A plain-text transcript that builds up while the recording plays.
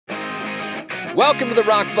Welcome to the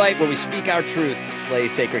Rock Fight, where we speak our truth, slay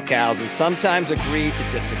sacred cows, and sometimes agree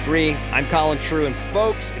to disagree. I'm Colin True, and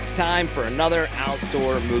folks, it's time for another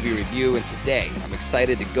outdoor movie review. And today, I'm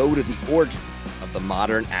excited to go to the origin of the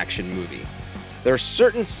modern action movie. There are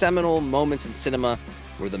certain seminal moments in cinema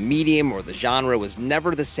where the medium or the genre was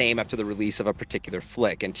never the same after the release of a particular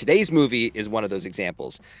flick. And today's movie is one of those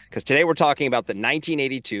examples, because today we're talking about the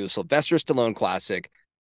 1982 Sylvester Stallone classic,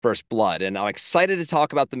 First Blood. And I'm excited to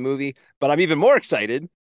talk about the movie, but I'm even more excited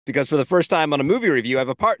because for the first time on a movie review, I have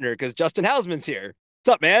a partner because Justin Hausman's here.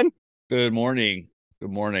 What's up, man? Good morning. Good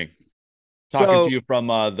morning. Talking to you from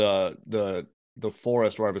the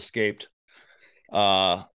forest where I've escaped.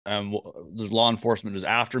 And the law enforcement is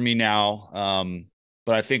after me now.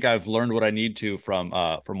 But I think I've learned what I need to from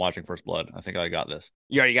watching First Blood. I think I got this.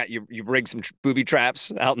 You already got you rigged some booby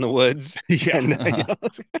traps out in the woods. Yeah. And,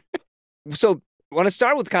 so I want to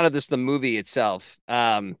start with kind of the movie itself.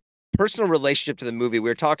 Personal relationship to the movie. We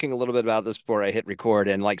were talking a little bit about this before I hit record.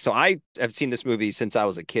 And so I have seen this movie since I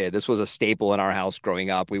was a kid. This was a staple in our house growing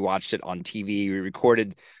up. We watched it on TV. We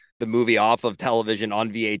recorded the movie off of television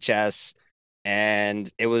on VHS.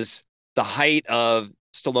 And it was the height of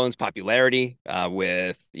Stallone's popularity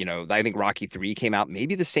with, I think Rocky 3 came out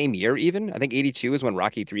maybe the same year even. I think 82 is when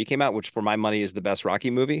Rocky 3 came out, which for my money is the best Rocky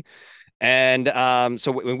movie. And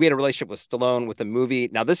so when we had a relationship with Stallone with the movie.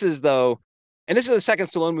 Now this is the second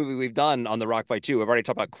Stallone movie we've done on the Rock Fight 2. I've already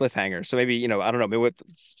talked about Cliffhanger. So maybe, I don't know, maybe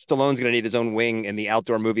Stallone's going to need his own wing in the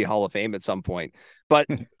Outdoor Movie Hall of Fame at some point. But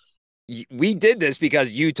we did this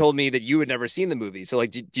because you told me that you had never seen the movie. So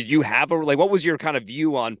did you have what was your kind of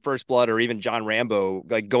view on First Blood or even John Rambo,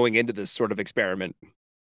 going into this sort of experiment?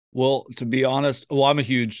 Well, to be honest, I'm a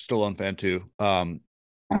huge Stallone fan too.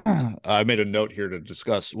 I made a note here to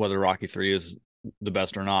discuss whether Rocky 3 is the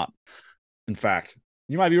best or not. In fact,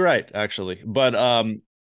 you might be right, actually. But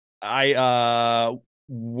I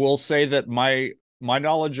will say that my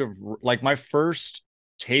knowledge of my first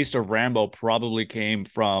taste of Rambo probably came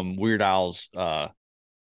from Weird Al's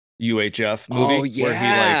UHF movie. Oh, yeah.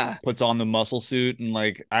 Where he puts on the muscle suit and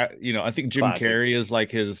I think Jim Classic. Carrey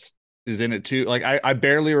is in it too. I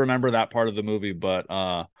barely remember that part of the movie, but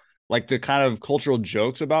the kind of cultural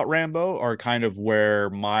jokes about Rambo are kind of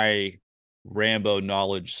where my Rambo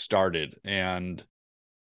knowledge started. And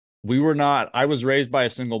I was raised by a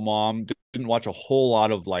single mom, didn't watch a whole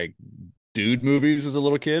lot of dude movies as a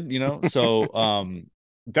little kid, so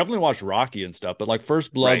definitely watched Rocky and stuff, but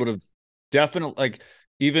First Blood would have definitely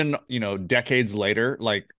even, decades later,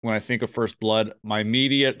 when I think of First Blood, my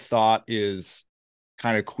immediate thought is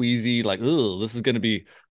kind of queasy, oh, this is going to be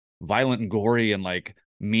violent and gory and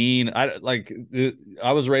mean. I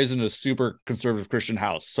was raised in a super conservative Christian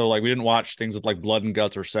house, so we didn't watch things with blood and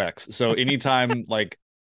guts or sex. So anytime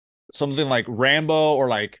something like Rambo or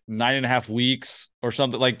 9.5 Weeks or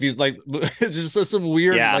something these, it's just some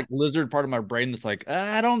weird lizard part of my brain that's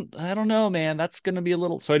I don't know, man, that's gonna be a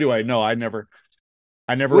little. So anyway, no, I never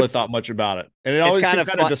really thought much about it, and it always seemed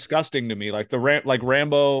kind of disgusting to me.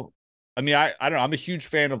 Rambo. I mean, I don't know. I'm a huge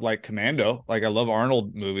fan of Commando. I love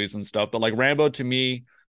Arnold movies and stuff, but Rambo to me,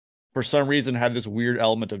 for some reason, had this weird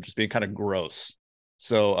element of just being kind of gross.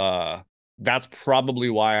 So that's probably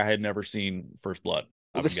why I had never seen First Blood.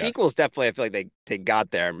 Well, the sequels definitely, I feel like they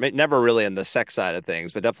got there. Never really on the sex side of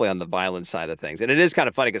things, but definitely on the violence side of things. And it is kind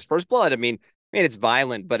of funny because First Blood, I mean, it's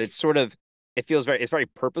violent, but it's sort of, it feels it's very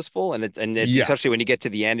purposeful, and especially when you get to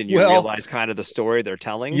the end and you realize kind of the story they're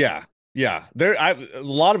telling. Yeah. Yeah, a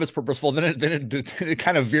lot of it's purposeful. Then it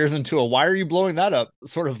kind of veers into a "why are you blowing that up"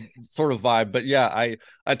 sort of vibe. But yeah,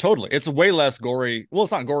 I totally. It's way less gory. Well,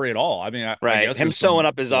 it's not gory at all. I mean, right. I guess Him sewing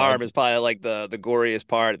up his arm is probably the goriest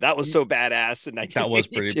part. That was so badass in 1982. That was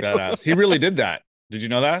pretty badass. He really did that. Did you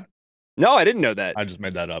know that? No, I didn't know that. I just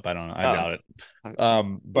made that up. I don't know. I doubt it.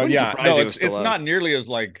 But yeah, no, it's not nearly as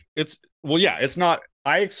it's not.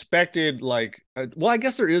 I expected I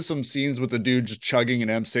guess there is some scenes with the dude just chugging an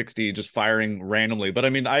M60, just firing randomly. But I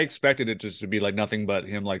mean, I expected it just to be nothing but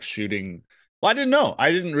him shooting. Well, I didn't know. I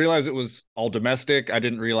didn't realize it was all domestic. I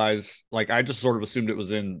didn't realize I just sort of assumed it was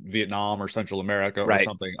in Vietnam or Central America or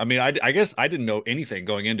something. I mean, I guess I didn't know anything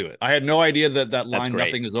going into it. I had no idea that line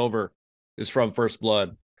 "nothing is over" is from First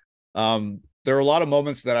Blood. There are a lot of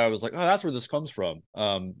moments that I was oh, that's where this comes from.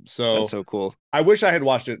 So that's so cool. I wish I had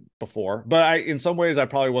watched it before, but in some ways I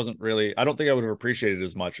probably wasn't really, I don't think I would have appreciated it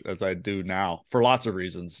as much as I do now for lots of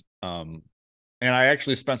reasons. And I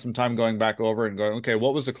actually spent some time going back over and going, okay,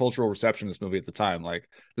 what was the cultural reception of this movie at the time? This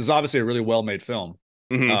is obviously a really well-made film.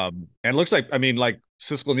 Mm-hmm. And it looks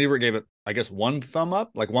Siskel and Ebert gave it, I guess, one thumb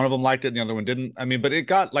up. One of them liked it and the other one didn't. I mean, but it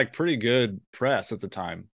got pretty good press at the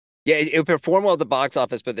time. Yeah, it performed well at the box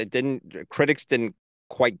office, but it didn't. Critics didn't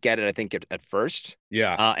quite get it, I think, at first.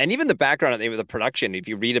 Yeah. And even the background of the production, if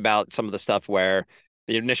you read about some of the stuff where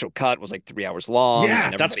the initial cut was like 3 hours long Yeah,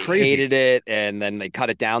 and that's everybody crazy. hated it, and then they cut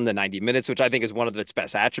it down to 90 minutes, which I think is one of its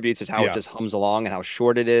best attributes, is how it Yeah. just hums along and how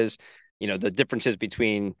short it is. The differences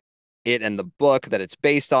between it and the book that it's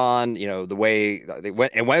based on, the way they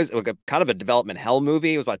went, it was like a kind of a development hell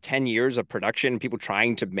movie. It was about 10 years of production, people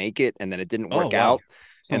trying to make it, and then it didn't Oh, work wow. out.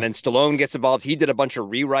 And Huh. then Stallone gets involved. He did a bunch of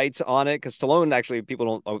rewrites on it because Stallone, actually,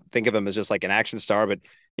 people don't think of him as just like an action star, but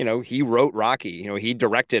he wrote Rocky. He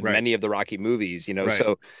directed Right. many of the Rocky movies.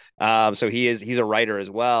 Right. So he's a writer as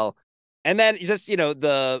well. And then just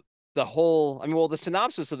the whole, I mean, well, the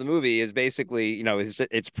synopsis of the movie is basically,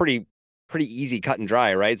 it's pretty easy, cut and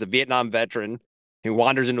dry, right? It's a Vietnam veteran who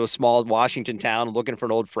wanders into a small Washington town looking for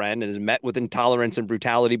an old friend and is met with intolerance and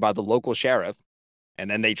brutality by the local sheriff. And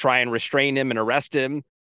then they try and restrain him and arrest him.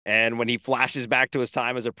 And when he flashes back to his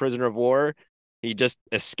time as a prisoner of war, he just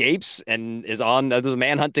escapes and is on the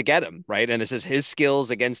manhunt to get him, right? And this is his skills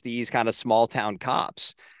against these kind of small town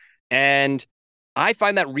cops. And I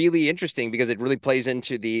find that really interesting because it really plays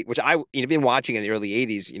into which been watching in the early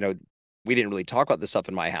 80s, we didn't really talk about this stuff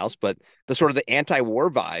in my house, but the sort of the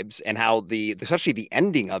anti-war vibes and how especially the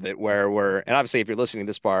ending of it, and obviously if you're listening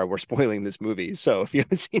this far, we're spoiling this movie. So if you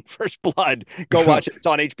haven't seen First Blood, go watch it. It's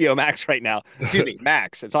on HBO Max right now. Excuse me,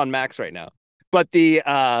 Max. It's on Max right now. But the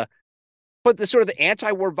sort of the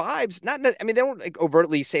anti-war vibes, I mean, they don't like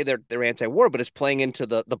overtly say they're anti-war, but it's playing into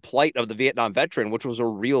the plight of the Vietnam veteran, which was a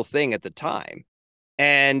real thing at the time.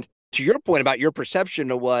 And to your point about your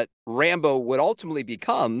perception of what Rambo would ultimately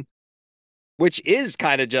become, which is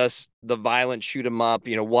kind of just the violent shoot 'em up,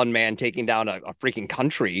 one man taking down a freaking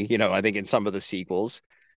country, I think in some of the sequels.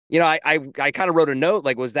 I kind of wrote a note,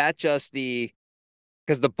 like, was that just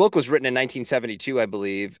because the book was written in 1972, I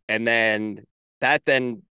believe, and then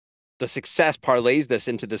the success parlays this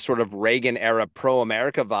into this sort of Reagan era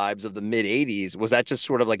pro-America vibes of the mid 80s. Was that just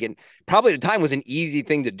sort of like probably at the time was an easy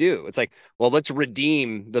thing to do? It's like, well, let's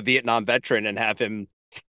redeem the Vietnam veteran and have him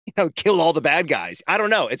kill all the bad guys. I don't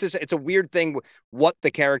know. It's a weird thing what the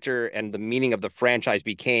character and the meaning of the franchise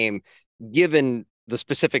became given the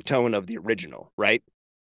specific tone of the original, right?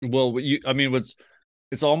 Well, I mean,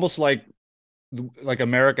 it's almost like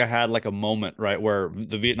America had like a moment, right, where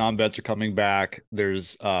the Vietnam vets are coming back.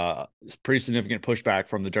 There's pretty significant pushback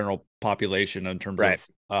from the general population in terms Right.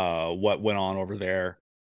 of what went on over there.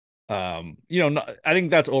 I think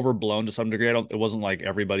that's overblown to some degree. It wasn't like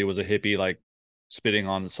everybody was a hippie like spitting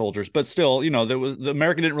on the soldiers, but still, the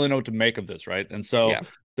America didn't really know what to make of this, right? And so Yeah.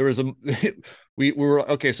 there was we were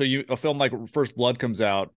okay. So a film like First Blood comes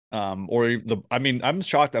out, I mean, I'm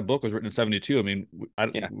shocked that book was written in 72. I mean,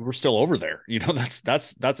 Yeah. we're still over there.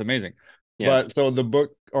 That's amazing. Yeah. But so the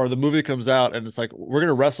book or the movie comes out and it's like, we're going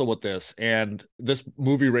to wrestle with this. And this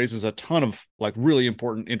movie raises a ton of like really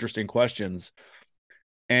important, interesting questions.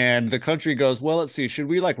 And the country goes, well, let's see, should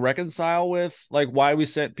we like reconcile with like why we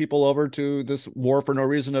sent people over to this war for no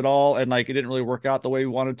reason at all? And like, it didn't really work out the way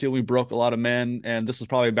we wanted to. We broke a lot of men and this was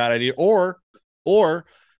probably a bad idea. Or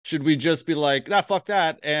should we just be like, nah, fuck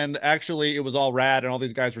that. And actually it was all rad and all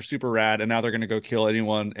these guys were super rad. And now they're going to go kill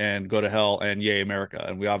anyone and go to hell and yay, America.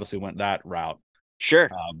 And we obviously went that route, Sure.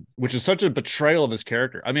 which is such a betrayal of his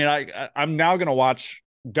character. I mean, I'm now going to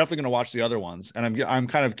definitely going to watch the other ones. And I'm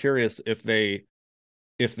kind of curious if they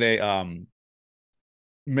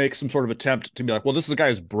make some sort of attempt to be like, well, this is a guy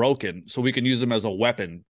who's broken, so we can use him as a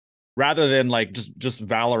weapon, rather than like just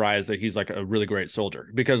valorize that he's like a really great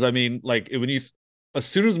soldier. Because I mean, like as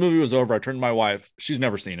soon as the movie was over, I turned to my wife. She's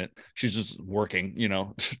never seen it. She's just working.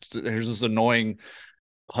 There's this annoying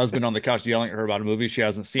husband on the couch yelling at her about a movie she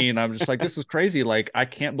hasn't seen. I'm just like, this is crazy. Like, I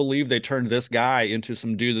can't believe they turned this guy into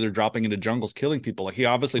some dude that they're dropping into jungles killing people. Like, he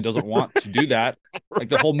obviously doesn't want to do that. Like,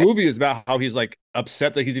 the whole movie is about how he's like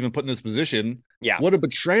upset that he's even put in this position. Yeah. What a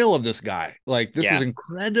betrayal of this guy. Like, this is Yeah.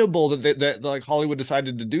 incredible that like Hollywood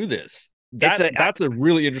decided to do this. It's That's a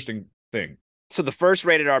really interesting thing. So the first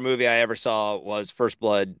rated R movie I ever saw was First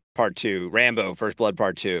Blood Part Two, Rambo First Blood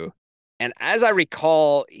Part Two. And as I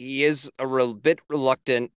recall, he is bit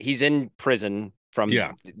reluctant. He's in prison from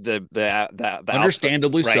Yeah, the output,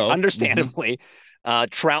 understandably right? so. Mm-hmm. Understandably,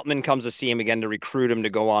 Troutman comes to see him again to recruit him to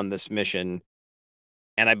go on this mission.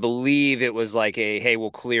 And I believe it was like hey,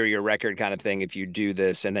 we'll clear your record kind of thing if you do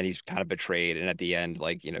this. And then he's kind of betrayed. And at the end,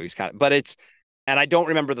 like, he's but and I don't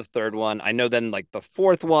remember the third one. I know then like the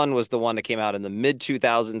fourth one was the one that came out in the mid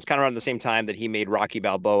 2000s, kind of around the same time that he made Rocky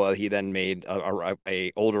Balboa. He then made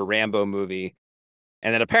a older Rambo movie.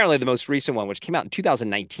 And then apparently the most recent one, which came out in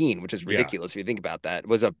 2019, which is Yeah. ridiculous if you think about that,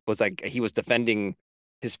 was like he was defending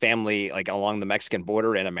his family like along the Mexican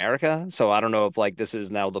border in America. So I don't know if like this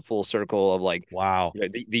is now the full circle of like, Wow. you know,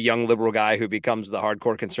 the young liberal guy who becomes the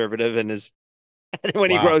hardcore conservative and is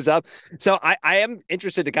when he Wow. grows up. So I am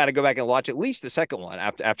interested to kind of go back and watch at least the second one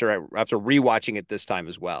after rewatching it this time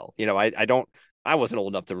as well. You know, I wasn't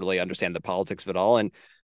old enough to really understand the politics of it all. And,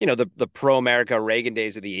 you know, the pro America Reagan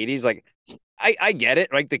days of the 80s, like I get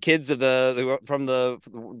it. Like the kids of from the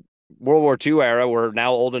World War II era were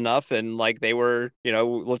now old enough and like they were, you know,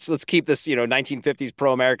 let's keep this, you know, 1950s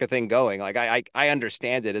pro America thing going. Like I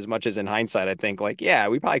understand it as much as in hindsight, I think like, yeah,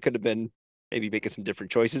 we probably could have been maybe making some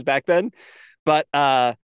different choices back then. But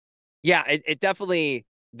yeah, it definitely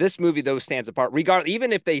this movie though stands apart. Regardless,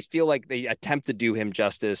 even if they feel like they attempt to do him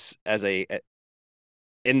justice as a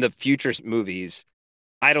in the future movies,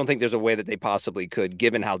 I don't think there's a way that they possibly could,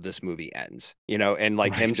 given how this movie ends. You know, and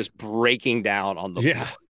like him Right. just breaking down on the Yeah. floor,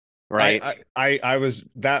 right? I was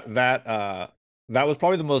that was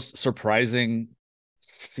probably the most surprising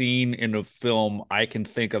scene in a film I can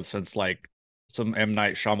think of since like some M.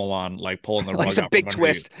 Night Shyamalan like pulling the Like rug some out from big under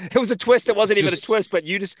you. twist. It was a twist. It wasn't even a Just twist, but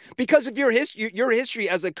you just because of your history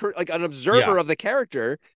as a like an observer yeah, of the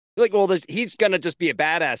character. Like, well, he's gonna just be a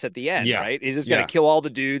badass at the end, yeah, right? He's just gonna yeah, kill all the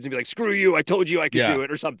dudes and be like, "Screw you! I told you I could yeah, do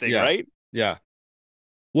it," or something, yeah, right? yeah.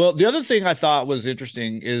 Well, the other thing I thought was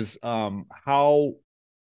interesting is how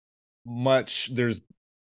much there's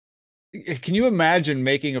can you imagine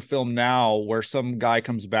making a film now where some guy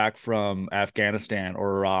comes back from Afghanistan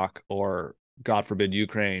or Iraq or God forbid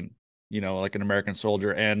Ukraine, you know, like an American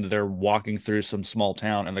soldier, and they're walking through some small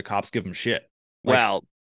town and the cops give them shit. Like Well,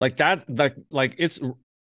 like that like it's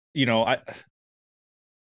you know, I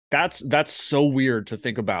that's so weird to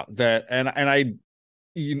think about that and I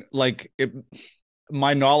like it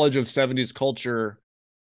my knowledge of 70s culture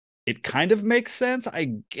it kind of makes sense,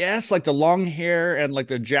 I guess, like the long hair and like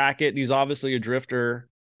the jacket. And he's obviously a drifter,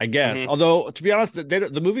 I guess. mhm. Although, to be honest,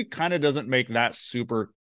 the movie kind of doesn't make that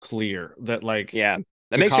super clear that like Yeah,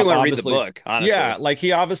 that the makes me cop want to read the obviously, book. Honestly, yeah, like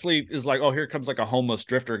he obviously is like, oh, here comes like a homeless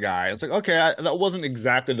drifter guy. It's like, okay, that wasn't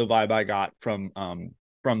exactly the vibe I got from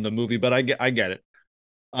the movie, but I get it.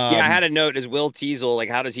 yeah, I had Um, a note as Will Teasel. Like,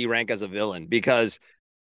 how does he rank as a villain? Because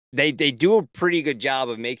they do a pretty good job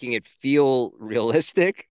of making it feel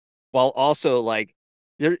realistic, while also like.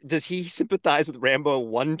 Does he sympathize with Rambo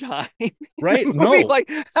one time in right? the movie? No, Like,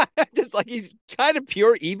 just like he's kind of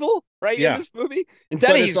pure evil, right? In yeah, this movie, and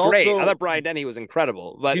but Denny, it's he's great. I also thought Brian Denny was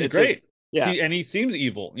incredible, but he's it's just, great. yeah, He seems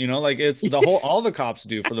evil, you know, like it's the whole all the cops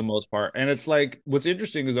do for the most part. And it's like what's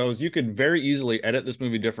interesting though is you could very easily edit this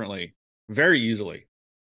movie differently, very easily.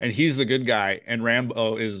 And he's the good guy, and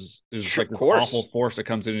Rambo is sure, like of this awful course, force that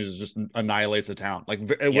comes in and just annihilates the town. Like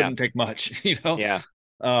it yeah, wouldn't take much, you know. yeah.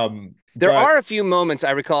 There But are a few moments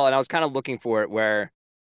I recall, and I was kind of looking for it where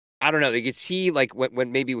I don't know. You could see like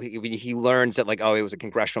when maybe he learns that like oh he was a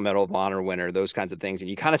Congressional Medal of Honor winner, those kinds of things, and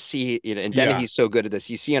you kind of see you know. And then yeah, he's so good at this.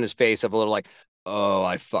 You see on his face of a little like oh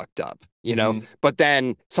I fucked up, you know. mhm, But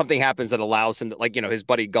then something happens that allows him to like you know his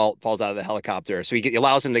buddy Galt falls out of the helicopter, so he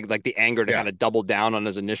allows him to like the anger to yeah, kind of double down on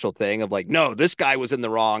his initial thing of like no this guy was in the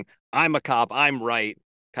wrong. I'm a cop. I'm right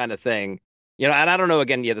kind of thing. You know, and I don't know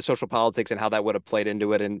again, yeah, the social politics and how that would have played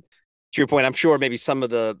into it. And to your point, I'm sure maybe some of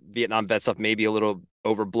the Vietnam vet stuff may be a little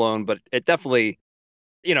overblown, but it definitely,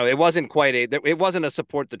 you know, it wasn't quite it wasn't a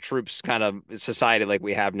support the troops kind of society like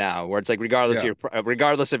we have now, where it's like yeah,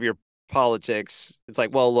 regardless of your politics, it's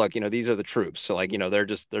like, well, look, you know, these are the troops, so like, you know,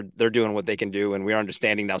 they're doing what they can do, and we're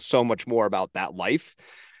understanding now so much more about that life.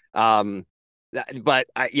 Um, but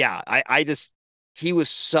I just he was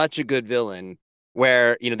such a good villain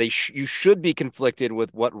where you know you should be conflicted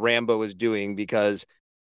with what Rambo is doing because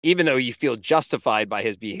even though you feel justified by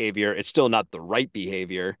his behavior, it's still not the right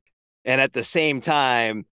behavior. And at the same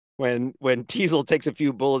time, when Teasel takes a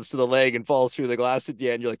few bullets to the leg and falls through the glass at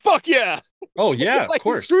the end, you're like, "Fuck yeah!" oh yeah, of Like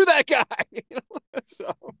course. screw that guy. You know?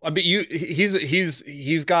 So, I mean,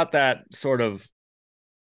 he's got that sort of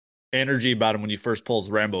energy about him when he first pulls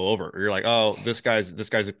Rambo over. You're like, oh, this guy's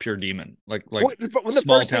a pure demon, like when the small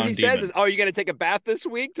first things he town says is, demon. "Oh, you're gonna take a bath this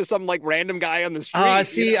week?" to some like random guy on the street,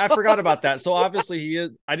 you See, I know? forgot about that. So obviously he is.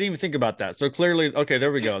 I didn't even think about that. So clearly, okay,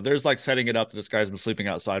 there we go. There's like setting it up that this guy's been sleeping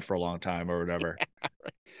outside for a long time or whatever.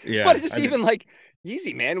 But Yeah, it's just I did. even like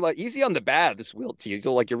easy, man. Like easy on the bath. This Will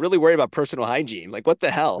Teasel, like you're really worried about personal hygiene. Like what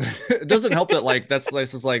the hell? It doesn't help that like that's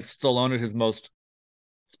this is like Stallone at his most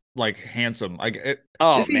like handsome.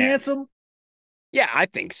 Oh Is he man. handsome? Yeah, I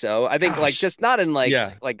think so. I think like Gosh, just not in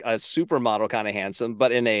yeah, like a supermodel kind of handsome,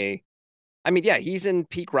 but in a I mean, yeah, he's in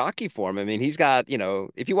peak Rocky form. I mean, he's got, you know,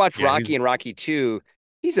 if you watch yeah. Rocky and Rocky 2,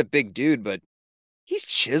 he's a big dude, but He's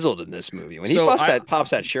chiseled in this movie when he So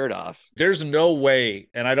pops that shirt off. there's no way,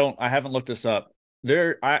 and I haven't looked this up.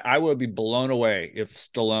 I would be blown away if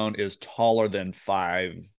Stallone is taller than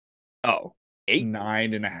five Oh, 8?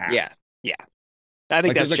 nine and a Yeah, half. yeah. I think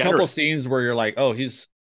Like that's there's a couple generous. scenes where you're like, oh, he's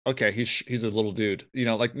okay, he's a little dude.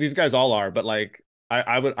 Like these guys all are, but like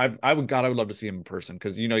I would love to see him in person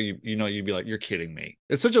because you'd be like, you're kidding me.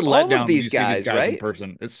 It's such a All of letdown when these you see these guys, guys in right?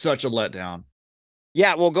 person. It's such a letdown.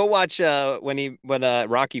 Yeah, well, go watch when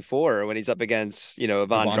Rocky Four when he's up against Ivan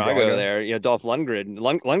Ivan Drago Drago. there, Dolph Lundgren.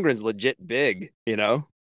 Lundgren's legit big.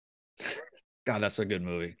 God, that's a good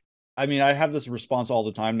movie. I mean, I have this response all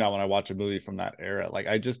the time now when I watch a movie from that era. Like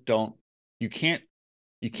I just don't you can't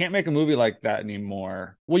you can't make a movie like that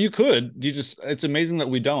anymore. Well, you could. It's amazing that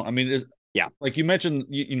we don't. I mean, it's Yeah. like you mentioned,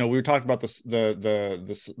 we were talking about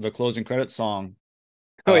the closing credits song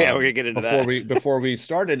Oh yeah, we're gonna get into that. before we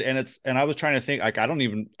started, and I was trying to think like I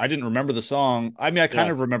didn't remember the song. I mean, I kind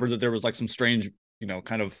Yeah. of remember that there was like some strange,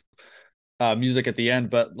 kind of music at the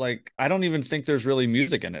end, but like I don't even think there's really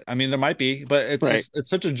music in it. I mean, there might be, but Right. it's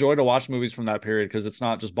such a joy to watch movies from that period because it's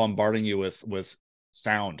not just bombarding you with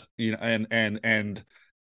sound, and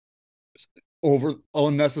over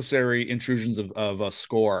unnecessary intrusions of a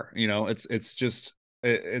score. It's just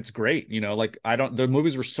it's great. Like I don't the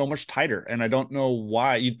movies were so much tighter, and I don't know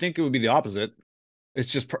why. You'd think it would be the opposite. It's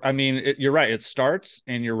just, I mean, you're right. It starts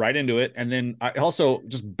and you're right into it, and then I also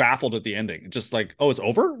just baffled at the ending. Just like, oh, it's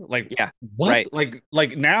over. Like Yeah. what? Right.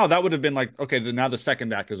 Like now that would have been like, okay, now the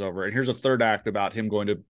second act is over, and here's a third act about him going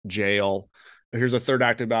to jail. Here's a third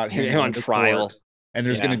act about him Him on going to trial. court, and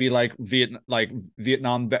there's going to Yeah. be like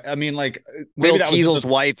Vietnam. I mean, like maybe Will that was Teasel's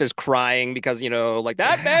wife is crying because, like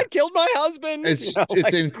that man yeah, killed my husband. it's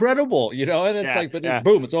Like incredible, and it's yeah, like, but yeah,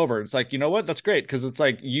 boom, it's over. It's like, you know what? That's great because it's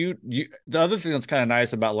like the other thing that's kind of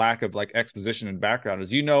nice about lack of like exposition and background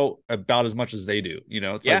is about as much as they do. It's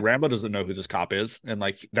like yeah. Rambo doesn't know who this cop is, and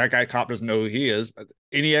like that guy cop doesn't know who he is.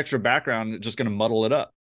 Any extra background is just going to muddle it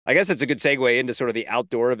up. I guess it's a good segue into sort of the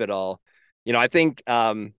outdoor of it all. I think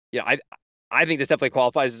I think this definitely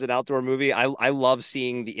qualifies as an outdoor movie. I love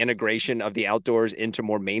seeing the integration of the outdoors into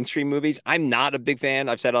more mainstream movies. I'm not a big fan.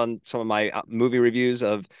 I've said on some of my movie reviews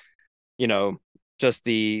of, you know, just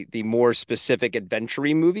the more specific adventure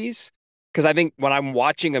movies. Because I think when I'm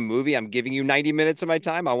watching a movie, I'm giving you 90 minutes of my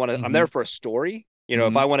time. I'm Mm-hmm. there for a story. If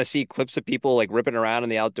Mm-hmm. I want to see clips of people like ripping around in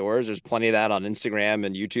the outdoors, there's plenty of that on Instagram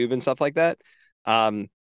and YouTube and stuff like that. Um,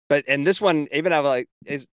 but and this one, even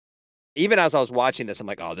as I was watching this, I'm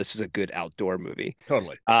like, oh, this is a good outdoor movie.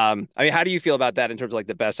 Totally. I mean, how do you feel about that in terms of like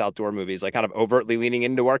the best outdoor movies, like kind of overtly leaning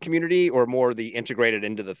into our community or more the integrated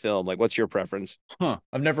into the film? Like, what's your preference? Huh.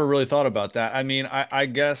 I've never really thought about that. I mean, I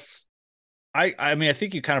guess I mean, I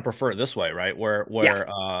think you kind of prefer it this way, right?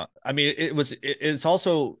 Yeah. I mean, it's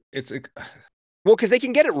also Well, because they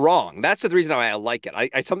can get it wrong. That's the reason why I like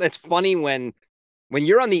it. Something it's funny when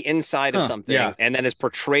you're on the inside of yeah. something and then it's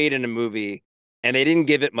portrayed in a movie and they didn't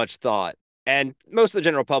give it much thought. And most of the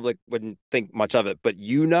general public wouldn't think much of it, but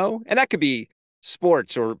and that could be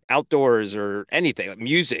sports or outdoors or anything, like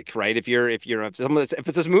music, right? If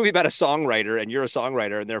it's this movie about a songwriter and you're a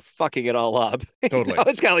songwriter and they're fucking it all up, Totally.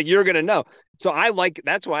 it's kind of like you're gonna know. So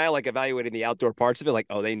that's why I like evaluating the outdoor parts of it. Like,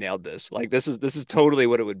 oh, they nailed this. Like this is totally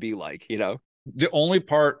what it would be like. The only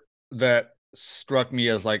part that struck me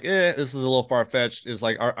as like, this is a little far fetched is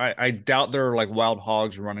like, I doubt there are like wild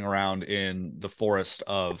hogs running around in the forest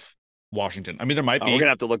of Washington. I mean, there might Oh, we're gonna be.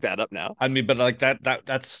 have to look that up now. I mean, but like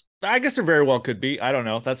that's I guess there very well could be. I don't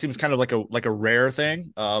know. That seems kind of like a rare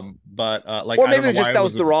thing. But like Or I don't know maybe why just it that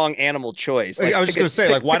was was. the wrong animal choice. I Like was just gonna say,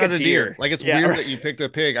 like, why pick a not a deer? deer. Like, it's Yeah, weird right. that you picked a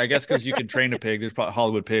pig. I guess because you can train a pig. There's probably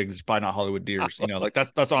Hollywood pigs. It's probably not Hollywood deers. Like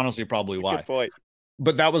that's honestly probably Good why. point.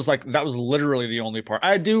 But that was literally the only part.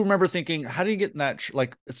 I do remember thinking, how do you get in that?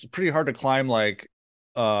 Like, it's pretty hard to climb like,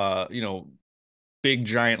 uh, you know, big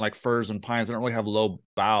giant like firs and pines. They don't really have low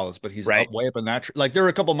boughs, but he's Right. up way up in that tree. Like, there were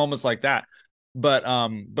a couple moments like that. But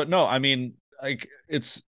no, I mean, like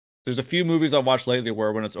there's a few movies I've watched lately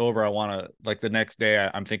where when it's over, I want to like the next day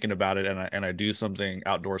I'm thinking about it and I do something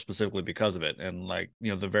outdoor specifically because of it. And like,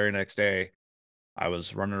 the very next day I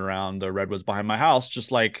was running around the redwoods behind my house,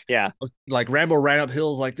 just Yeah. like Rambo ran up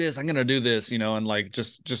hills like this. I'm gonna do this, and like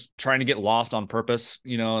just trying to get lost on purpose,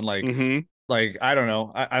 and Mm-hmm. like I don't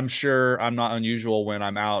know. I'm sure I'm not unusual when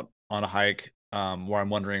I'm out on a hike, where I'm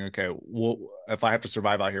wondering, okay, well, if I have to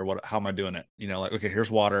survive out here, how am I doing it? Like, okay,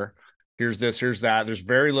 here's water, here's this, here's that. There's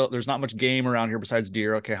very little, there's not much game around here besides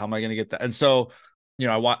deer. Okay, how am I gonna get that? And so,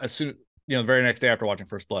 I want as soon the very next day after watching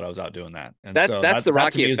First Blood, I was out doing that, and That's so that's the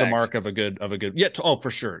that to Rocky me is a effect, mark of a good. Yeah, oh,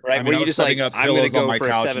 for sure. I right? mean, Where I you was just like, setting up I'm gonna pillows on go my for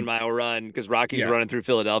a couch, 7 mile run because Rocky's yeah, running through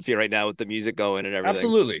Philadelphia right now with the music going and everything.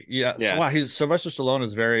 absolutely, yeah. So Yeah, wow, he's Sylvester Stallone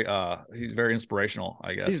is very he's very inspirational,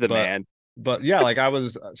 I he's guess. the man. But yeah, like I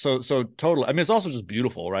was so totally. I mean, it's also just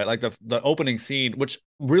beautiful, right? Like the opening scene, which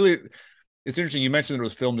really, it's interesting. You mentioned that it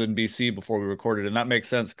was filmed in BC before we recorded, and that makes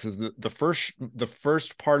sense because the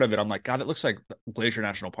first part of it, I'm like, God, it looks like Glacier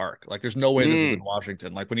National Park. Like, there's no way this is in Mm.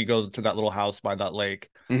 Washington. Like when he goes to that little house by that lake,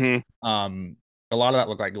 Hmm. um, a lot of that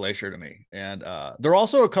looked like Glacier to me. And there are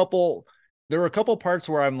also a couple. There were a couple parts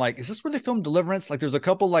where I'm like, is this where they filmed Deliverance? Like, there's a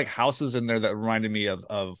couple like houses in there that reminded me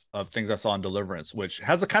of things I saw in Deliverance, which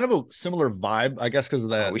has a kind of a similar vibe, I guess, because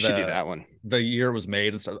of Oh, the we should do that one. the year it was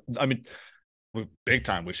made and stuff. I mean, big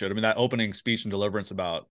time we should. I mean, that opening speech in Deliverance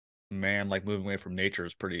about man like moving away from nature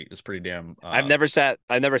is pretty damn I've never sat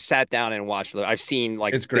down and watched it. I've seen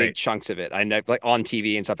like it's big great. chunks of it. I know like on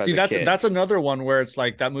TV and stuff as See, a kid. that's another one where it's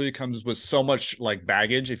like that movie comes with so much like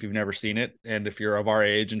baggage if you've never seen it, and if you're of our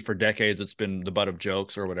age and for decades it's been the butt of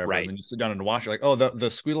jokes or whatever, and Right. then you sit down and watch it, like, oh, the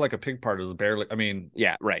squeal like a pig part is barely. I mean,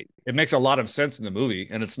 Yeah, right. it makes a lot of sense in the movie,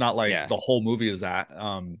 and it's not like Yeah. the whole movie is that.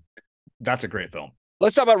 That's a great film.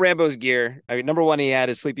 Let's talk about Rambo's gear. I mean, number one, he had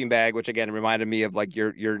his sleeping bag, which again reminded me of like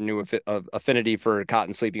your new affinity for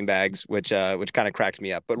cotton sleeping bags, which kind of cracked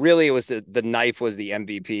me up. But really, it was the knife was the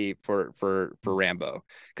MVP for Rambo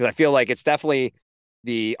because I feel like it's definitely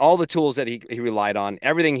the all the tools that he relied on,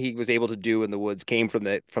 everything he was able to do in the woods came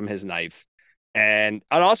from his knife, and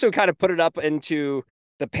I'd also kind of put it up into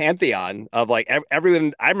the pantheon of like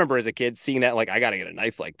everyone. I remember as a kid seeing that like I got to get a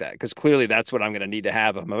knife like that because clearly that's what I'm going to need to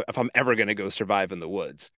have if I'm ever going to go survive in the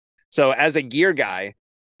woods. So as a gear guy,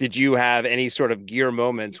 did you have any sort of gear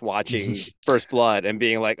moments watching First Blood and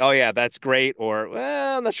being like, oh yeah, that's great, or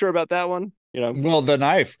well, I'm not sure about that one, you know? Well, the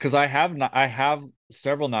knife, because I have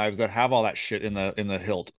several knives that have all that shit in the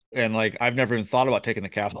hilt, and like I've never even thought about taking the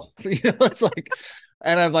cap off. It's like,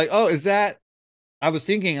 and I'm like, oh, is that? I was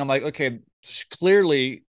thinking, I'm like, okay,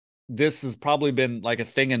 clearly this has probably been like a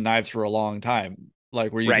thing in knives for a long time,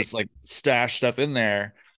 like where you Right. just like stash stuff in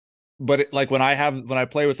there. But like when I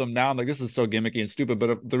play with them now, I'm like, this is so gimmicky and stupid.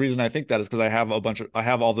 But the reason I think that is because I have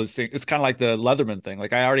all those things. It's kind of like the Leatherman thing.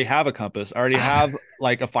 Like I already have a compass, I already have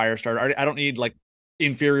like a fire starter. I don't need like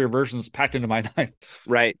inferior versions packed into my knife.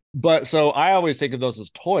 Right. But so I always think of those as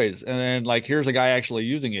toys, and then like here's a guy actually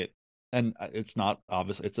using it, and it's not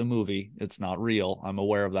obviously it's a movie, it's not real. I'm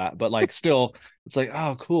aware of that, but like still, it's like,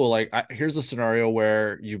 oh cool. Like here's a scenario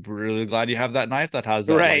where you're really glad you have that knife that has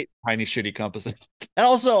that like Right. tiny shitty compass, and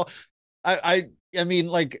also I mean,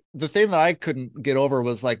 like the thing that I couldn't get over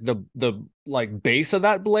was like the like base of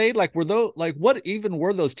that blade. Like were those like what even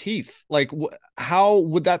were those teeth? Like how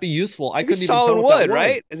would that be useful? I Maybe couldn't even solid tell what that wood, was.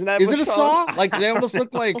 right? Isn't that Is much it a solid? saw? Like they almost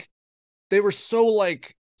look like they were so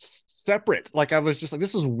like separate. Like I was just like,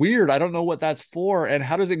 this is weird. I don't know what that's for. And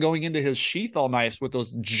how does it going into his sheath all nice with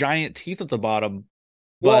those giant teeth at the bottom?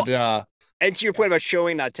 Well, But and to your point about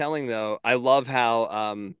showing, not telling, though, I love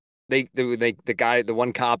how the guy, the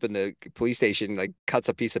one cop in the police station, like cuts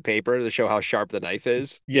a piece of paper to show how sharp the knife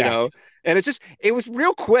is, you yeah. know, and it's just it was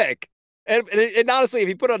real quick. And honestly, if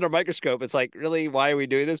you put it under a microscope, it's like, really, why are we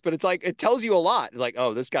doing this? But it's like it tells you a lot. Like,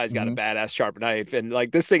 oh, this guy's got a Mhm. badass sharp knife, and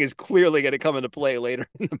like this thing is clearly going to come into play later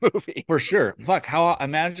in the movie. For sure. Fuck, how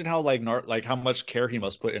imagine how like how much care he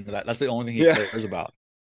must put into that. That's the only thing he Yeah, cares about.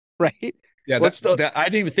 right. Yeah, What's the that I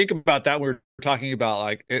didn't even think about that when we are talking about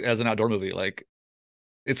like it as an outdoor movie. Like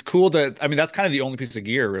it's cool that I mean that's kind of the only piece of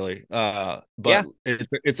gear really. yeah? But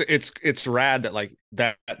it's rad that like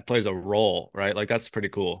that plays a role, right? Like that's pretty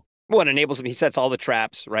cool. What enables him? He sets all the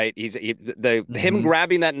traps, right? The him Mhm.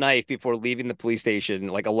 grabbing that knife before leaving the police station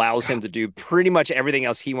like allows him God, to do pretty much everything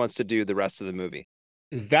else he wants to do the rest of the movie.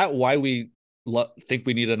 is that why we think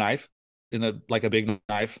we need a knife in a like a big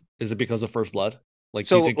knife? Is it because of First Blood? Like,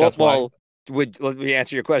 do you So, think that's why? would let me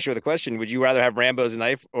answer your question with a question? Would you rather have Rambo's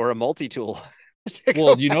knife or a multi tool?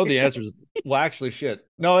 Well, you know the answer is well, actually, shit.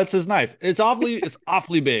 No, it's his knife. It's awfully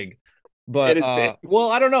big. It But is big. well,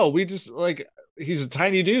 I don't know. We just like he's a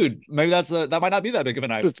tiny dude. Maybe that might not be that big of a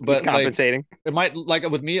knife. It's But like compensating. it might like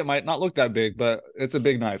with me, it might not look that big, but it's a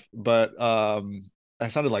big knife. But I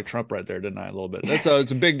sounded like Trump right there, didn't I? A little bit. It's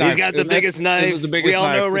a big He's knife. got the biggest This is the knife. We biggest all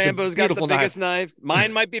know knife. It's a Rambo's got the beautiful knife. biggest knife.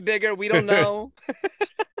 Mine might be bigger. We don't know.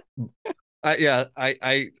 Yeah,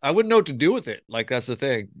 I wouldn't know what to do with it. Like that's the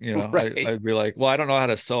thing, you know. Right. I'd be like, well, I don't know how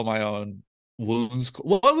to sew my own wounds.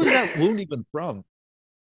 What was that wound even from?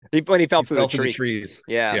 When he fell He through the fell through the tree. trees.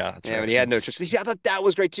 Yeah. Yeah, that's Yeah. When right. he had no choice. See, I thought that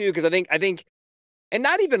was great too, because I think and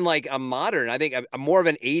not even like a modern. I think a more of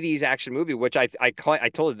an '80s action movie, which I told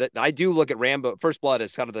you that I do look at Rambo First Blood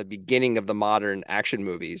as kind of the beginning of the modern action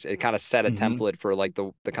movies. It kind of set a Mm-hmm. template for like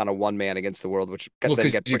the kind of one man against the world, which Well, then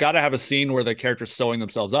because get you got to have a scene where the character's sewing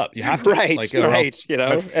themselves up. You have to, right, like, or right, else you know,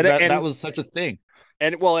 that's that was such a thing.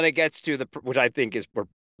 and it gets to the which I think is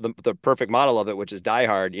the perfect model of it, which is Die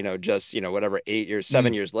Hard. You know, just whatever 8 years, Mm.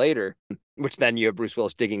 7 years later, which then you have Bruce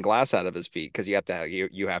Willis digging glass out of his feet because you have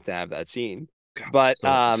to have that scene. God, But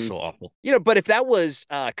it's so awful. but if that was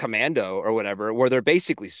Commando or whatever, where they're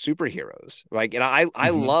basically superheroes, like, I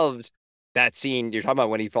Hmm. loved that scene you're talking about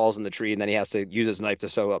when he falls in the tree and then he has to use his knife to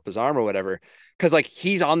sew up his arm or whatever, because like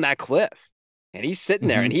he's on that cliff and he's sitting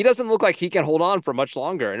there and Hmm. he doesn't look like he can hold on for much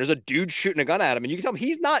longer. And there's a dude shooting a gun at him, and you can tell him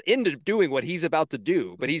he's not into doing what he's about to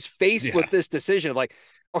do, but he's faced Yeah, with this decision of like,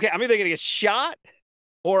 okay, I'm either gonna get shot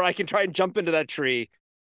or I can try and jump into that tree.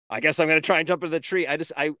 I guess I'm going to try and jump into the tree. I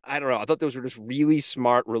don't know. I thought those were just really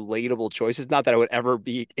smart, relatable choices. Not that I would ever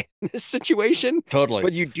be in this situation, totally.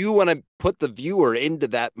 but you do want to put the viewer into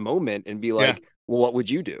that moment and be Yeah. like, well, what would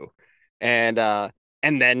you do? And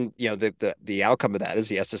then the outcome of that is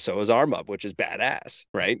he has to sew his arm up, which is badass,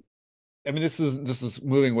 right? I mean, this is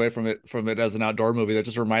moving away from it as an outdoor movie. That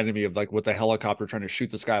just reminded me of like with the helicopter trying to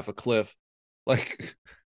shoot this guy off a cliff. Like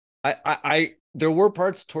I there were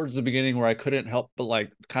parts towards the beginning where I couldn't help but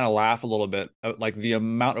like kind of laugh a little bit at, like the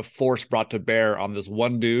amount of force brought to bear on this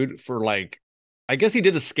one dude for like, I guess he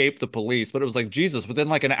did escape the police, but it was like Jesus. Within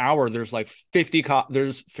like an hour, there's like 50 cops.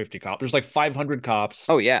 There's like 500 cops.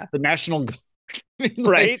 Oh yeah, The National Guard. I mean, like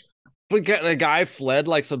right. the guy fled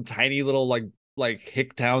like some tiny little like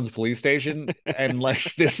Hick Towns police station, and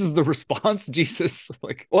like this is the response. Jesus,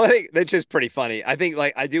 like Well, I think that's just pretty funny. I think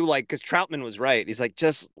like I do like because Troutman was right. He's like,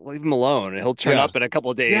 just leave him alone, and he'll turn yeah, up in a couple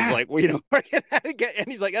of days. yeah, Like, well, we're gonna get, and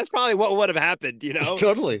he's like, that's probably what would have happened, you know.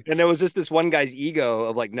 totally. And there was just this one guy's ego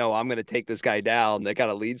of like, no, I'm going to take this guy down. That kind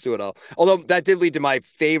of leads to it all. Although that did lead to my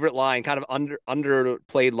favorite line, kind of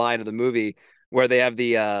underplayed line of the movie, where they have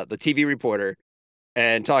the TV reporter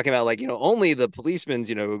and talking about like only the policemen's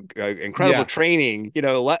incredible Yeah, training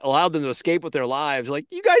allowed them to escape with their lives. Like,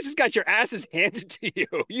 you guys just got your asses handed to you.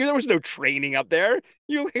 There was no training up there.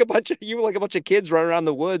 You were like a bunch of kids running around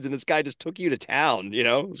the woods, and this guy just took you to town.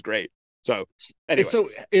 It was great. So anyway, so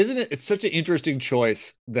isn't it? It's such an interesting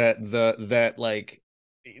choice that like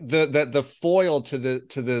the foil to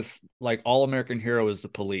this like all American hero is the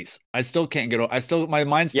police. I still can't get. I still my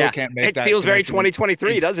mind still yeah, can't make it that feels very connection.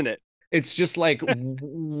 2023, doesn't it? It's just like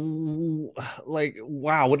like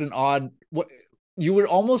wow, what an odd what you would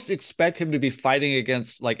almost expect him to be fighting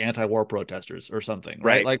against like anti-war protesters or something,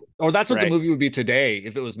 right? Right, Like, or that's what the right. movie would be today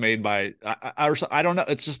if it was made by I don't know.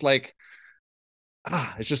 It's just like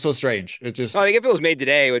it's just so strange. It I just think if it was made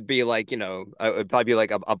today, it would be like, it would probably be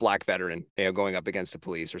like a black veteran, going up against the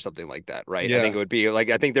police or something like that, right? I think yeah, it would be like,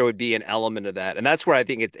 I think there would be an element of that. And that's where I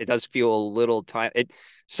think it does feel a little time.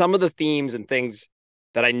 Some of the themes and things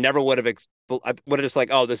that I never would have, I would have just like,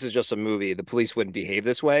 oh, this is just a movie. The police wouldn't behave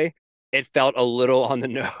this way. It felt a little on the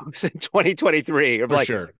nose in 2023 of for like,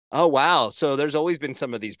 sure. oh, wow. So there's always been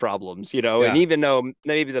some of these problems, and Yeah. even though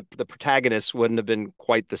maybe the protagonists wouldn't have been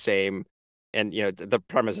quite the same, and the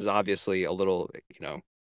premise is obviously a little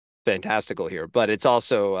fantastical here, but it's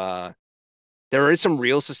also there is some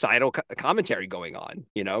real societal commentary going on,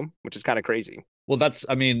 which is kind of crazy. Well, that's,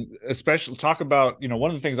 I mean, especially talk about,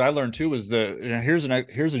 one of the things I learned too is here's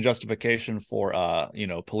a justification for,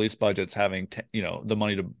 police budgets having, the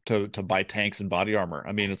money to buy tanks and body armor.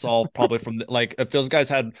 I mean, it's all probably from like, if those guys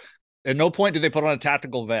had, at no point did they put on a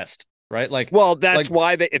tactical vest, right? Well, that's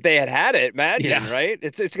Like, why if they had it, imagine, yeah, right?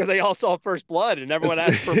 It's because they all saw First Blood and everyone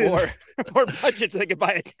it's, asked for more more budget so they could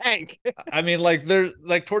buy a tank. I mean, like they're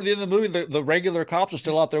like toward the end of the movie, the regular cops are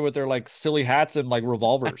still out there with their like silly hats and like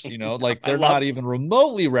revolvers, like I they're love not even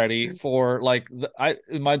remotely ready for like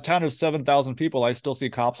in my town of 7,000 people, I still see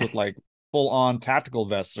cops with like full on tactical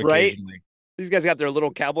vests right. occasionally. These guys got their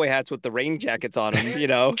little cowboy hats with the rain jackets on them.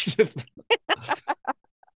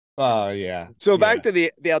 Oh yeah, So yeah. back to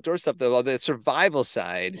the outdoor stuff though, the survival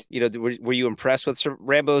side, were you impressed with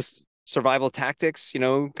Rambo's survival tactics?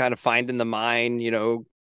 Kind of finding the mine.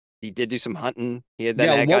 He did do some hunting. He had Yeah,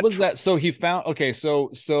 then what got was that? So he found okay,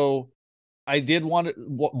 so I did want to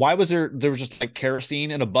why was there was just like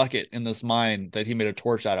kerosene in a bucket in this mine that he made a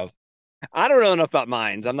torch out of? I don't know enough about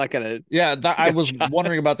mines. I'm not gonna. Yeah, I was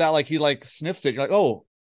wondering about that. Like he like sniffs it. You're like, oh,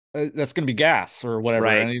 that's gonna be gas or whatever,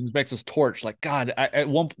 Right. and he just makes this torch. Like God, at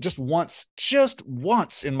one just once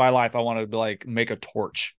in my life, I want to like make a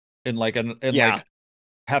torch and like and Yeah. like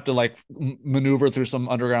have to like maneuver through some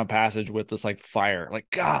underground passage with this like fire. Like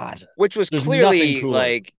God, Which was there's nothing clearly cooler.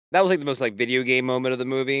 like that was like the most like video game moment of the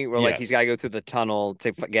movie, where like he's got Yes. to go through the tunnel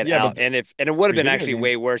to get Yeah, out, but and it would have the been video actually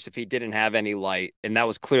way games. worse if he didn't have any light, and that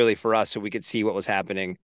was clearly for us, so we could see what was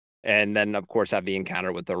happening, and then of course have the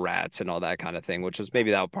encounter with the rats and all that kind of thing, which was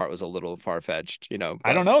maybe that part was a little far fetched,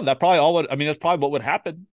 I but don't know. That probably all would. I mean, that's probably what would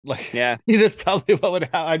happen. Like, yeah, that's probably what would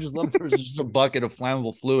happen. I just love there was just a bucket of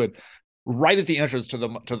flammable fluid right at the entrance to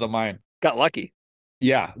the mine. got lucky.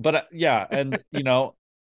 Yeah, but yeah, and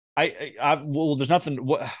well, there's nothing.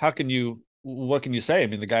 How can you? What can you say? I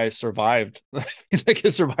mean, the guy survived. Like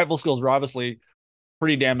his survival skills were obviously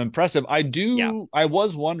pretty damn impressive. Yeah, I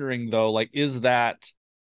was wondering though, like, is that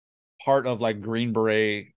part of like Green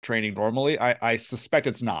Beret training normally? I suspect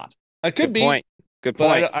it's not. It could good be, point. Good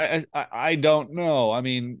but point. I don't know. I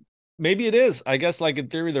mean, maybe it is. I guess like in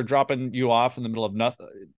theory they're dropping you off in the middle of nothing.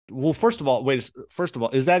 Well, first of all,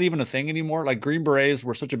 is that even a thing anymore? Like Green Berets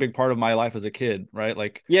were such a big part of my life as a kid, right?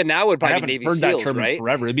 Like Yeah, now it would I probably be haven't Navy heard that SEALs, term in right?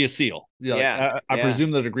 forever. It'd be a SEAL. Yeah, like, Yeah, I yeah,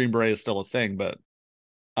 presume that a Green Beret is still a thing, but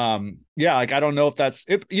yeah, like I don't know if that's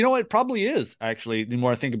it. You know what? It probably is actually. The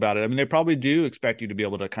more I think about it, I mean, they probably do expect you to be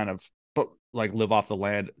able to kind of like live off the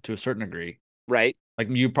land to a certain degree. right. Like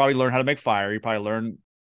you probably learn how to make fire. You probably learn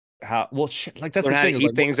how. Well, shit, like that's Learn the how to thing is eat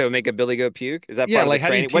like, things that would make a Billy go puke. Is that yeah, part of the like how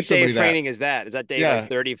do you training? What teach day of somebody that? training is that? Is that day like Yeah,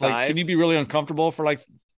 like can 35? you be really uncomfortable for like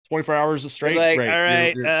 24 hours They're straight? like, all Great,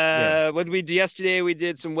 right, yeah. what did we do yesterday? We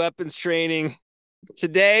did some weapons training.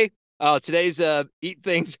 Today, oh, today's eat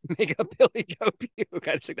things and make a Billy go puke.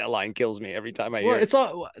 I just think that line kills me every time I Well, hear it. it's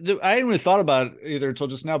all. I hadn't really thought about it either until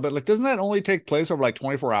just now. But like, doesn't that only take place over like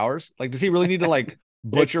 24 hours? Like, does he really need to like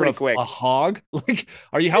It's butcher pretty a quick. hog? Like,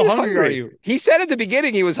 are you? He How was hungry are hungry. you? He said at the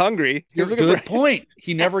beginning he was hungry. He was looking for Good point.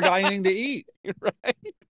 He never got anything to eat. right.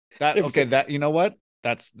 That If okay? That you know what?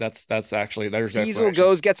 That's actually there's Diesel explanation.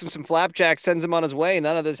 goes gets him some flapjacks, sends him on his way,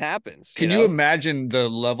 none of this happens. Can you imagine the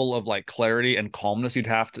level of like clarity and calmness you'd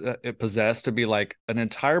have to possess to be like an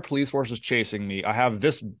entire police force is chasing me. I have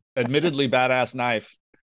this admittedly badass knife,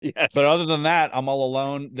 but Yes, other than that, I'm all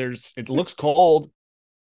alone. It looks cold,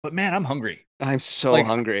 but man, I'm hungry. I'm so Like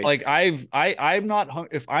hungry. I'm not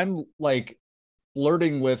if I'm like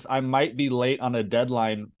flirting with I might be late on a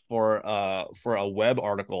deadline for a web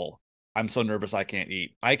article. I'm so nervous I can't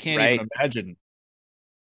eat. I can't even Right. imagine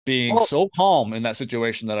being Well, so calm in that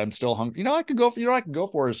situation that I'm still hungry. I could go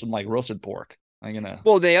for is some like roasted pork. I'm gonna.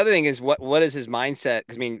 well, the other thing is what is his mindset?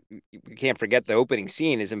 Because I mean, we can't forget the opening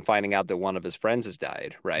scene is him finding out that one of his friends has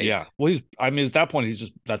died, right? Yeah. Well, I mean, at that point, he's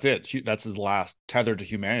just that's it. That's his last tether to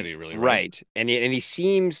humanity, really, right? Right. And he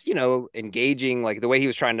seems, engaging, like the way he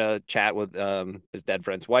was trying to chat with his dead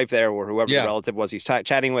friend's wife there, or whoever the Yeah. relative was he's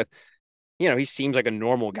chatting with. He seems like a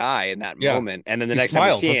normal guy in that Yeah. moment. And then the He next time we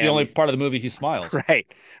smiles. see That's the only him, part of the movie he smiles. right,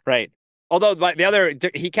 right. Although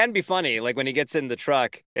he can be funny, like when he gets in the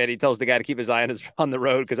truck and he tells the guy to keep his eye on the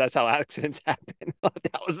road because that's how accidents happen.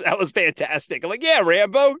 that was fantastic. I'm like, yeah,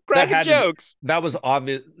 Rambo, That cracking had to be, jokes. that was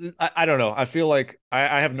obvious. I don't know. I feel like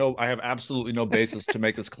I have absolutely no basis to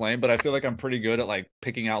make this claim, but I feel like I'm pretty good at like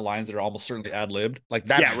picking out lines that are almost certainly ad libbed. Like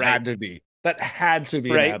Yeah, right, that had to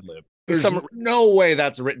be an right. ad lib. There's There's some no way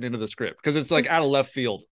that's written into the script because it's like there's, out of left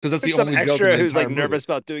field because that's there's the some only joke in extra the who's like entire movie. nervous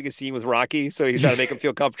about doing a scene with Rocky, so he's trying to make him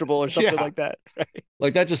feel comfortable or something Yeah, like that. Right?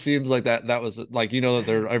 like that just seems like that was like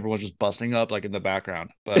that everyone's just busting up like in the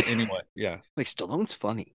background. But anyway, yeah, Like Stallone's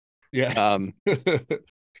funny. yeah. Um,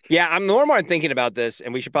 yeah, I'm the more I'm thinking about this,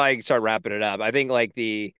 and we should probably start wrapping it up. I think like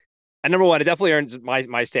and number one, it definitely earns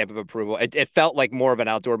my stamp of approval. It felt like more of an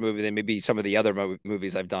outdoor movie than maybe some of the other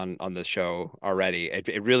movies I've done on this show already.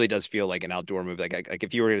 It really does feel like an outdoor movie. Like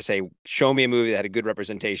if you were going to say, show me a movie that had a good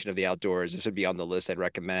representation of the outdoors, this would be on the list I'd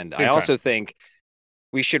recommend. I Big time. also think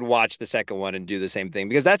we should watch the second one and do the same thing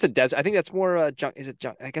because that's a desert. I think that's more is it?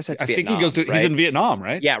 I guess that's I think Vietnam, he's right? in Vietnam,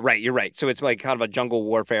 right? Yeah, right. You're right. So it's like kind of a jungle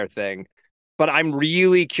warfare thing. But I'm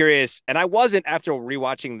really curious, and I wasn't after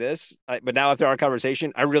rewatching this, but now after our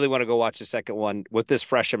conversation, I really want to go watch the second one with this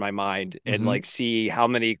fresh in my mind and Mm-hmm. like see how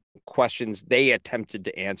many questions they attempted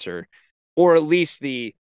to answer, or at least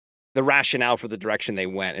the rationale for the direction they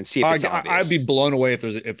went, and see if it's I'd obvious. be blown away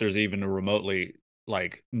if there's even a remotely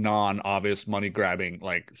like non-obvious money grabbing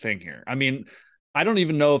like thing here. I mean, I don't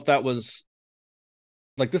even know if that was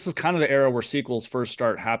like this is kind of the era where sequels first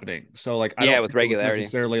start happening. So like I Yeah, don't with think it was regularity.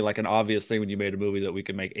 necessarily like an obvious thing when you made a movie that we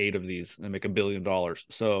could make 8 of these and make $1 billion.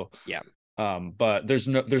 So Yeah, but there's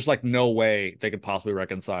like no way they could possibly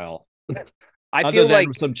reconcile I other feel than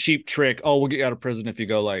like some cheap trick. Oh, we'll get you out of prison if you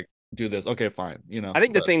go like do this. Okay, fine. I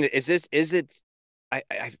think the But thing that is it. I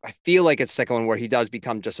feel like it's the second one where he does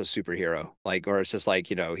become just a superhero, like, or it's just like,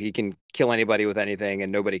 he can kill anybody with anything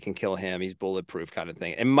and nobody can kill him. He's bulletproof kind of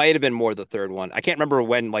thing. It might have been more the third one. I can't remember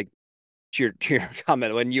when, like, to your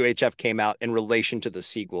comment when UHF came out in relation to the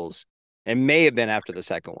sequels. It may have been after the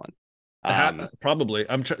second one. Probably.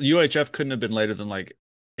 UHF couldn't have been later than like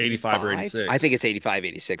 85 or 85? I 86. think it's 85,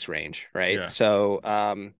 86 range, right? Yeah. So,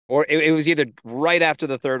 or it was either right after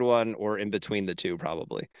the third one or in between the two,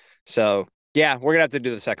 probably. So, yeah, we're gonna have to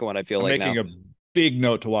do the second one, I feel I'm like now. making a big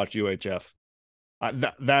note to watch UHF.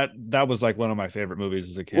 That was like one of my favorite movies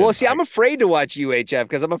as a kid. Well, see, I'm afraid to watch UHF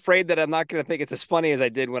because I'm afraid that I'm not going to think it's as funny as I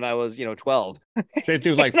did when I was, 12. Same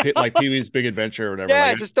thing with like Pee-wee's Big Adventure or whatever. Yeah,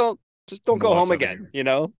 like, just don't go home again,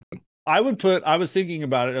 I was thinking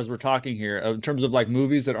about it as we're talking here in terms of like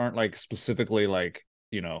movies that aren't like specifically like,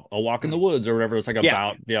 A Walk in the Woods or whatever. It's like Yeah.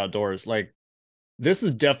 about the outdoors. Like this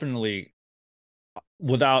is definitely,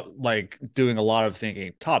 without like doing a lot of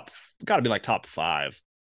thinking, got to be like top 5.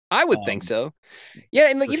 I would think so. Yeah,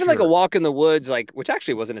 and like for even like A sure. Walk in the Woods, like which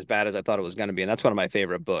actually wasn't as bad as I thought it was going to be, and that's one of my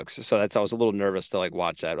favorite books. So I was a little nervous to like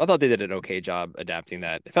watch that. I thought they did an okay job adapting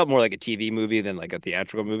that. It felt more like a TV movie than like a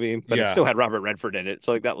theatrical movie, but it Yeah. still had Robert Redford in it,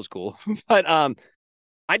 so like that was cool. But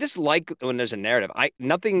I just like when there's a narrative. I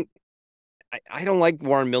don't like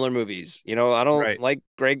Warren Miller movies. I don't Right. like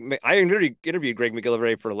Greg. I interviewed Greg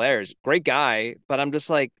McGillivray for Lairs. Great guy, but I'm just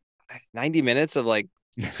like 90 minutes of like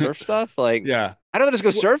surf stuff. Like, Yeah. I'd rather just go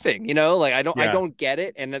Well, surfing. Like I yeah. don't get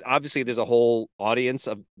it. And then obviously, there's a whole audience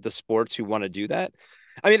of the sports who want to do that.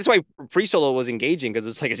 I mean, that's why Free Solo was engaging because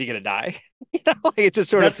it's like, is he gonna die? Like it's just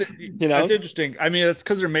sort That's of, that's interesting. I mean, it's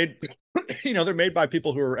because they're made, they're made by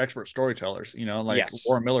people who are expert storytellers. Like Yes,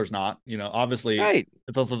 Warren Miller's not. Obviously, right.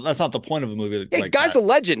 that's not the point of a movie Yeah, like guy's that. a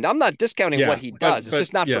legend. I'm not discounting what Yeah, he but does. It's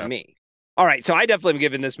just not for yeah, me. All right, so I definitely am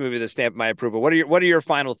giving this movie the stamp of my approval. What are your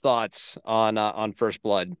final thoughts on First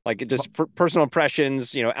Blood? Like just personal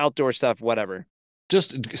impressions, outdoor stuff, whatever.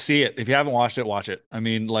 just see it. If you haven't watched it, watch it. I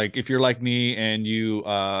mean, like if you're like me and you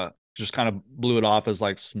just kind of blew it off as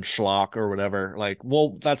like some schlock or whatever, like,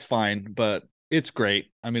 well, that's fine, but it's great.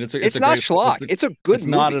 I mean, it's a Not great, schlock. It's a good it's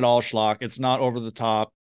movie. not at all schlock. It's not over the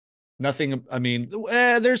top. Nothing. I mean,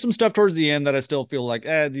 there's some stuff towards the end that I still feel like,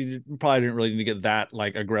 you probably didn't really need to get that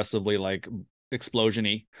like aggressively like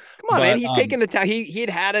explosiony. Come on, man. But He's taking the town. He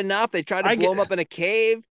had enough. They tried to I blow get him up in a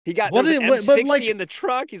cave. He got what there was did an but M60 like in the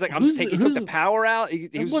truck. He's like, he took the who's power out.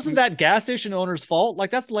 wasn't that gas station owner's fault? Like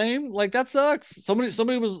that's lame. Like that sucks. Somebody got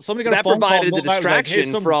a that phone call. provided the Like, hey,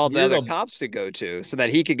 distraction some for all the other weirdo. cops to go to so that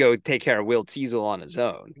he could go take care of Will Teasel on his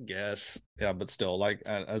own. Yes, yeah, but still, like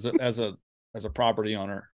as a property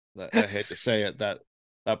owner, I hate to say it, that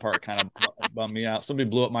part kind of bummed me out. Somebody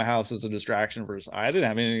blew up my house as a distraction for. I didn't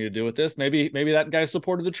have anything to do with this. Maybe that guy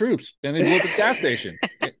supported the troops and they blew up the gas station.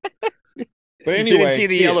 But anyway, he didn't see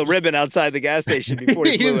the yellow ribbon outside the gas station before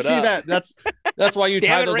he blew it see up. that. That's why you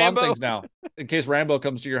tie those Rambo. on things now, in case Rambo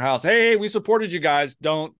comes to your house. Hey, we supported you guys.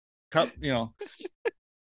 Don't cut.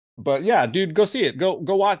 But yeah, dude, go see it. Go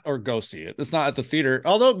watch or go see it. It's not at the theater.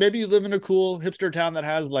 Although maybe you live in a cool hipster town that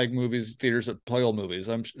has like movies, theaters that play old movies.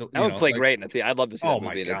 That would play great in a theater. I'd love to see that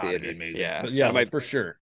movie in a theater. It'd be amazing. Yeah, but yeah, for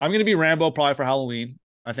sure. I'm gonna be Rambo probably for Halloween.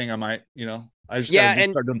 I think I might. I just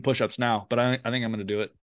gotta start doing push-ups now. But I think I'm gonna do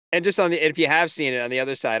it. And just if you have seen it on the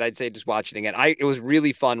other side, I'd say just watch it again. It was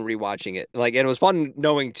really fun rewatching it. Like, and it was fun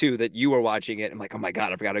knowing too that you were watching it. I'm like, oh my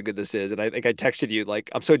God, I forgot how good this is. And I think I texted you, like,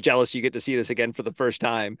 I'm so jealous you get to see this again for the first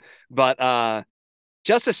time. But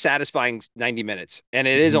just a satisfying 90 minutes. And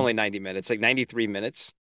it is only 90 minutes, like 93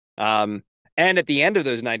 minutes. And at the end of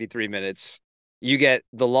those 93 minutes, you get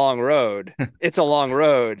The Long Road. It's a long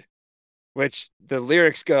road, which the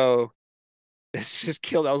lyrics go, it's just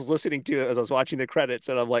killed. I was listening to it as I was watching the credits,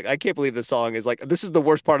 and I'm like, I can't believe the song is like, this is the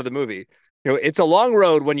worst part of the movie. It's a long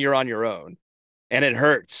road when you're on your own, and it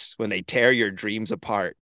hurts when they tear your dreams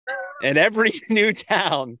apart. And every new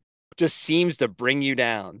town just seems to bring you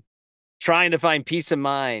down. Trying to find peace of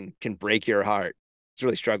mind can break your heart. It's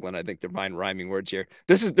really struggling, I think, to find rhyming words here.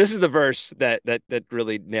 This is the verse that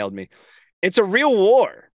really nailed me. It's a real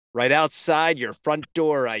war right outside your front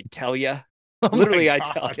door, I tell you. Oh literally, I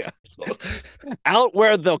tell you. Out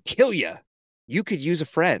where they'll kill you, you could use a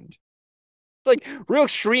friend. Like real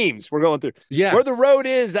extremes we're going through. Yeah. Where the road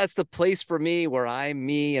is, that's the place for me, where I'm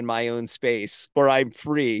me in my own space, where I'm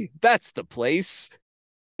free. That's the place.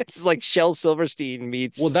 This is like Shel Silverstein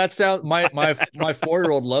meets. Well, that sounds my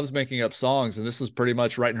 4-year-old loves making up songs, and this is pretty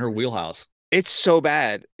much right in her wheelhouse. It's so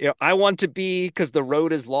bad. I want to be because the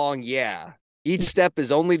road is long. Yeah. Each step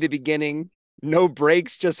is only the beginning. No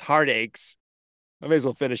breaks, just heartaches. I may as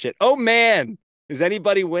well finish it. Oh man, is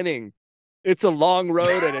anybody winning? It's a long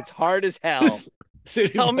road and it's hard as hell.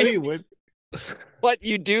 Tell me what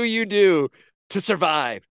you do to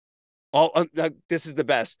survive. Oh, this is the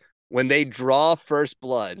best. When they draw first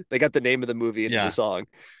blood, they got the name of the movie into the song.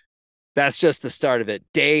 That's just the start of it.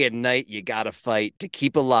 Day and night, you gotta fight to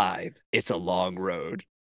keep alive. It's a long road.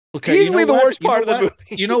 Okay, Easily the worst part of the movie.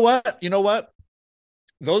 You know what? You know what?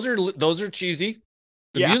 Those are cheesy.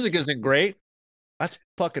 The music isn't great. That's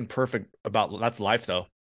fucking perfect that's life though.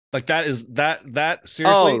 Like that is that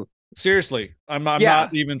seriously. Seriously. I'm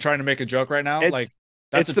not even trying to make a joke right now. Like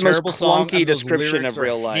that's it's a the most terrible song. clunky description of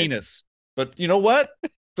real life. Heinous. But you know what?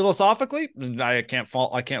 Philosophically, I can't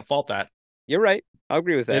fault that. You're right. I'll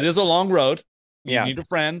agree with that. It is a long road. You need a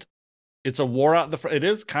friend. It's a war out it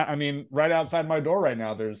is I mean, right outside my door right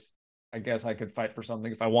now, I guess I could fight for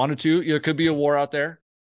something if I wanted to. It could be a war out there.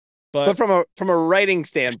 But from a writing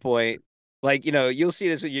standpoint, like, you'll see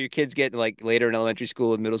this when your kids get like later in elementary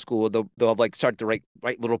school and middle school, they'll have like start to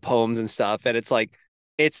write little poems and stuff. And it's like,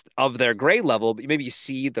 it's of their grade level, but maybe you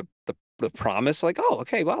see the promise, like, oh,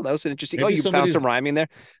 okay, wow, that was an interesting. Maybe you found some rhyming there.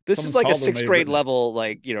 This is like a sixth grade level,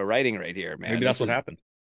 like, writing right here, man. Maybe that's what happened.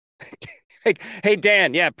 Hey,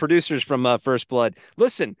 Dan, producers from First Blood.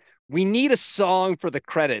 Listen, we need a song for the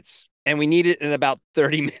credits, and we need it in about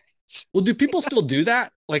 30 minutes. Well, do people still do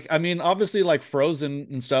that? Like, I mean, obviously, like Frozen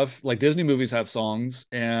and stuff, like Disney movies have songs,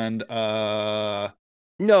 and no,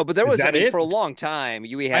 but there was for a long time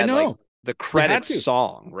we had like the credits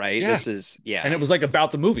song, right? Yeah. And it was like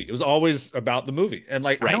about the movie. It was always about the movie, and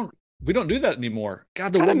like we don't do that anymore.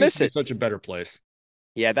 God, the world needs to be such a better place.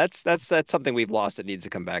 Yeah, that's something we've lost that needs to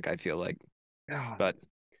come back, I feel like. But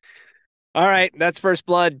all right, that's First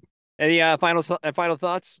Blood. Any final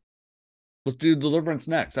thoughts? Let's do Deliverance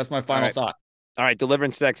next. That's my final thought. All right,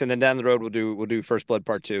 Deliverance next, and then down the road we'll do First Blood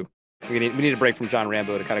Part 2. We need a break from John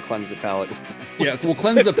Rambo to kind of cleanse the palate. We'll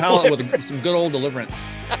cleanse the palate with some good old Deliverance.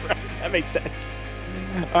 That makes sense.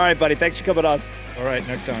 All right, buddy. Thanks for coming on. All right,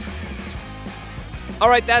 next time. All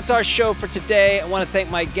right, that's our show for today. I want to thank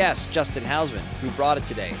my guest, Justin Hausman, who brought it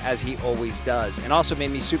today, as he always does, and also made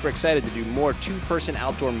me super excited to do more two-person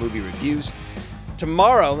outdoor movie reviews.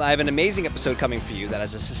 Tomorrow, I have an amazing episode coming for you that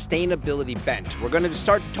has a sustainability bent. We're going to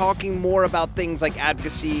start talking more about things like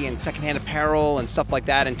advocacy and secondhand apparel and stuff like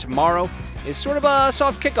that, and tomorrow is sort of a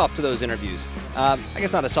soft kickoff to those interviews. I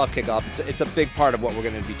guess not a soft kickoff. It's a big part of what we're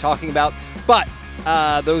going to be talking about, but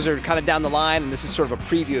those are kind of down the line, and this is sort of a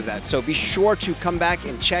preview of that. So be sure to come back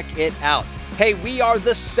and check it out. Hey, we are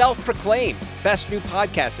the self-proclaimed best new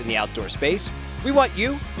podcast in the outdoor space. We want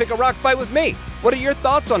you to pick a rock fight with me. What are your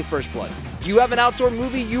thoughts on First Blood? Do you have an outdoor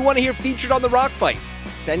movie you want to hear featured on The Rock Fight?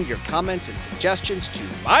 Send your comments and suggestions to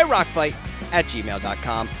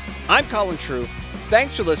myrockfight@gmail.com. I'm Colin True.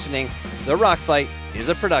 Thanks for listening. The Rock Fight is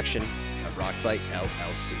a production of Rock Fight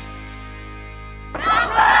LLC.